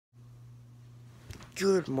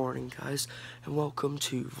Good morning, guys, and welcome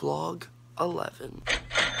to Vlog 11.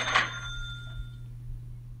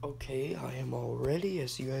 Okay, I am all ready,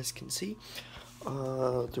 as you guys can see.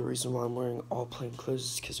 The reason why I'm wearing all plain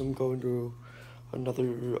clothes is because I'm going to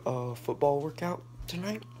another football workout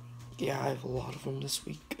tonight. Yeah, I have a lot of them this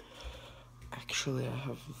week. Actually, I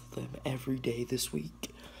have them every day this week.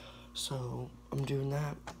 So, I'm doing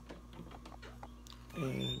that.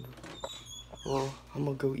 And, well, I'm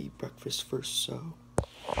gonna go eat breakfast first, so.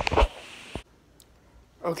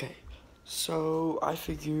 Okay, so I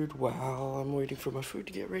figured while I'm waiting for my food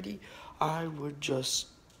to get ready, I would just,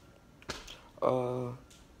 do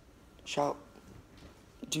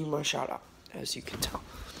my shout out, as you can tell.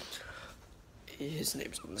 His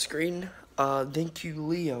name's on the screen. Thank you,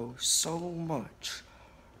 Leo, so much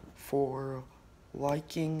for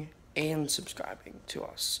liking and subscribing to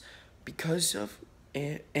us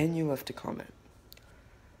and you left a comment.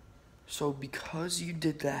 So because you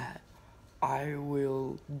did that, I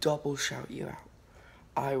will double shout you out.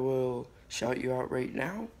 I will shout you out right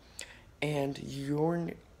now, and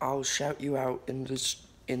I'll shout you out in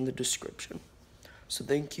the description. So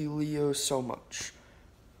thank you, Leo, so much.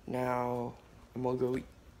 Now I'm gonna go eat.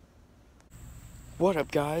 What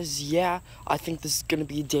up, guys? Yeah, I think this is gonna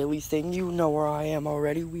be a daily thing. You know where I am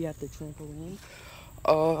already. We at the trampoline.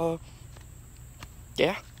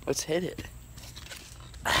 Yeah, let's hit it.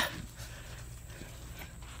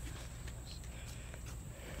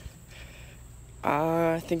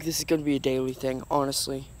 I think this is gonna be a daily thing,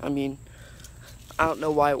 honestly. I mean, I don't know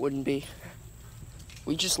why it wouldn't be.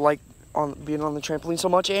 We just like being on the trampoline so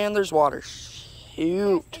much, and there's water.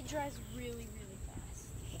 Shoot. It dries really, really fast.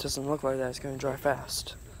 It doesn't look like that. It's gonna dry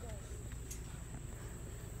fast.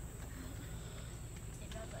 It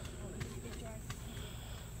dries.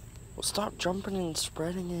 Well, stop jumping and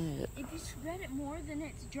spreading it. If you spread it more, then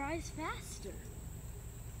it dries faster.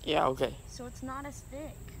 Yeah, okay. So it's not as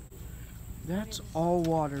thick. That's all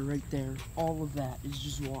water right there. All of that is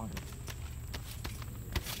just water.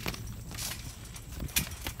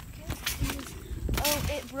 Oh,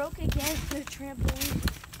 it broke against the trampoline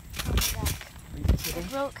on the back. It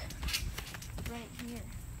broke right here.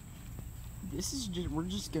 This is just, we're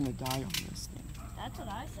just gonna die on this thing. That's what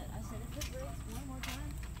I said. I said if it breaks one more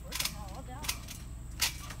time, we're gonna all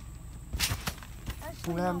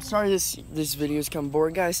die. Well, I'm sorry this video's come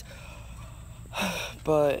boring, guys.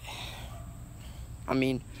 But I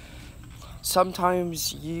mean,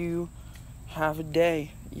 sometimes you have a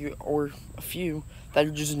day, or a few, that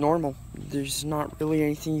are just normal. There's not really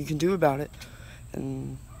anything you can do about it.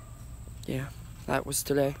 And yeah, that was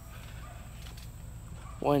today.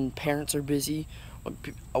 When parents are busy,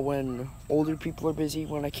 when older people are busy,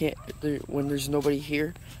 when when there's nobody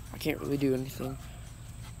here, I can't really do anything.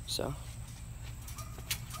 So.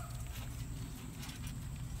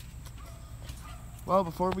 Well,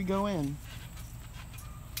 before we go in,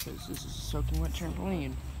 because this is a soaking wet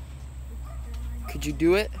trampoline, could you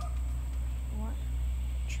do it? What?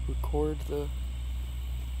 Should record the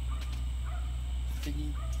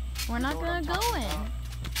thingy. We're not gonna go in.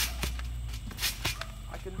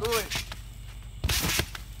 I can do it.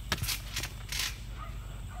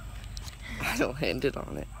 I landed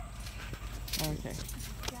on it. Okay.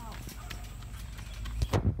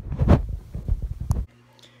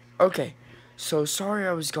 Okay. So sorry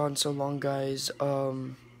I was gone so long, guys.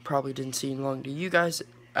 Probably didn't seem long to you guys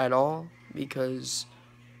at all because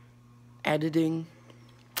editing.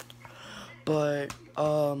 But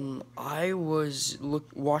I was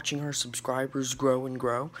watching our subscribers grow and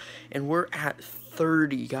grow, and we're at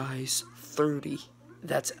 30, guys. 30.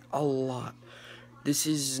 That's a lot.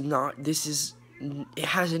 It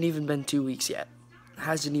hasn't even been 2 weeks yet. It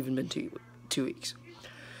hasn't even been two weeks.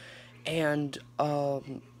 And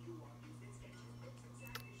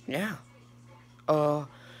yeah.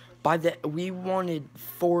 We wanted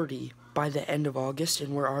 40 by the end of August,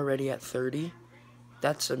 and we're already at 30.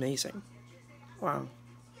 That's amazing. Wow.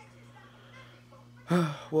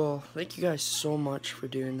 Well, thank you guys so much for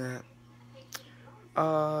doing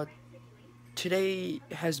that. Today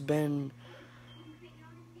has been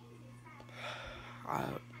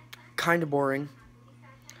kind of boring.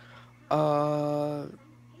 I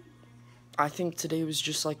think today was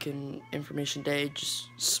just like an information day, just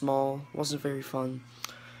small, wasn't very fun.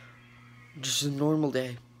 Just a normal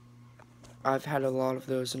day. I've had a lot of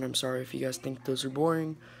those, and I'm sorry if you guys think those are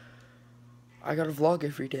boring. I gotta vlog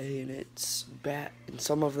every day, and it's bad, and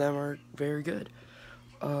some of them are very good.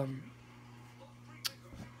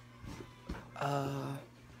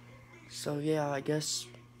 So yeah, I guess,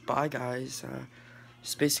 bye guys.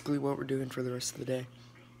 It's basically what we're doing for the rest of the day.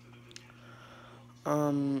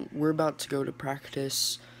 we're about to go to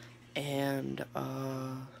practice, and,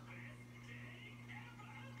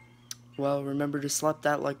 well, remember to slap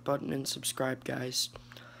that like button and subscribe, guys.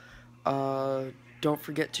 Don't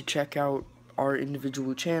forget to check out our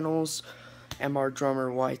individual channels, MR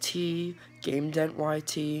Drummer YT, Game Dent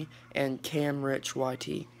YT, and Cam Rich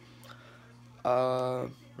YT.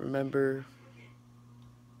 Remember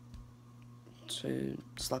to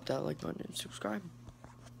slap that like button and subscribe.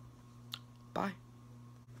 Bye.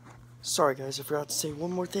 Sorry guys, I forgot to say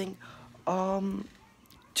one more thing.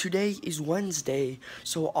 Today is Wednesday,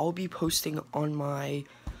 so I'll be posting on my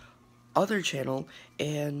other channel,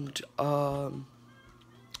 and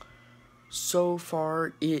so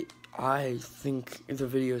far I think the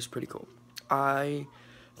video is pretty cool. I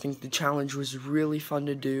think the challenge was really fun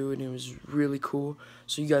to do, and it was really cool,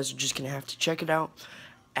 so you guys are just gonna have to check it out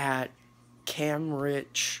at Cam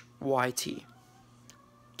Rich YT.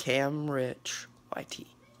 Cam Rich YT.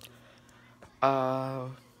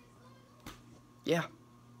 Yeah.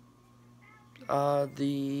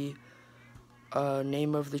 The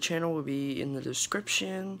name of the channel will be in the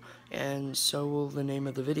description, and so will the name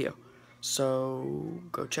of the video. So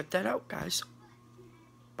go check that out, guys.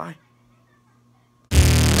 Bye.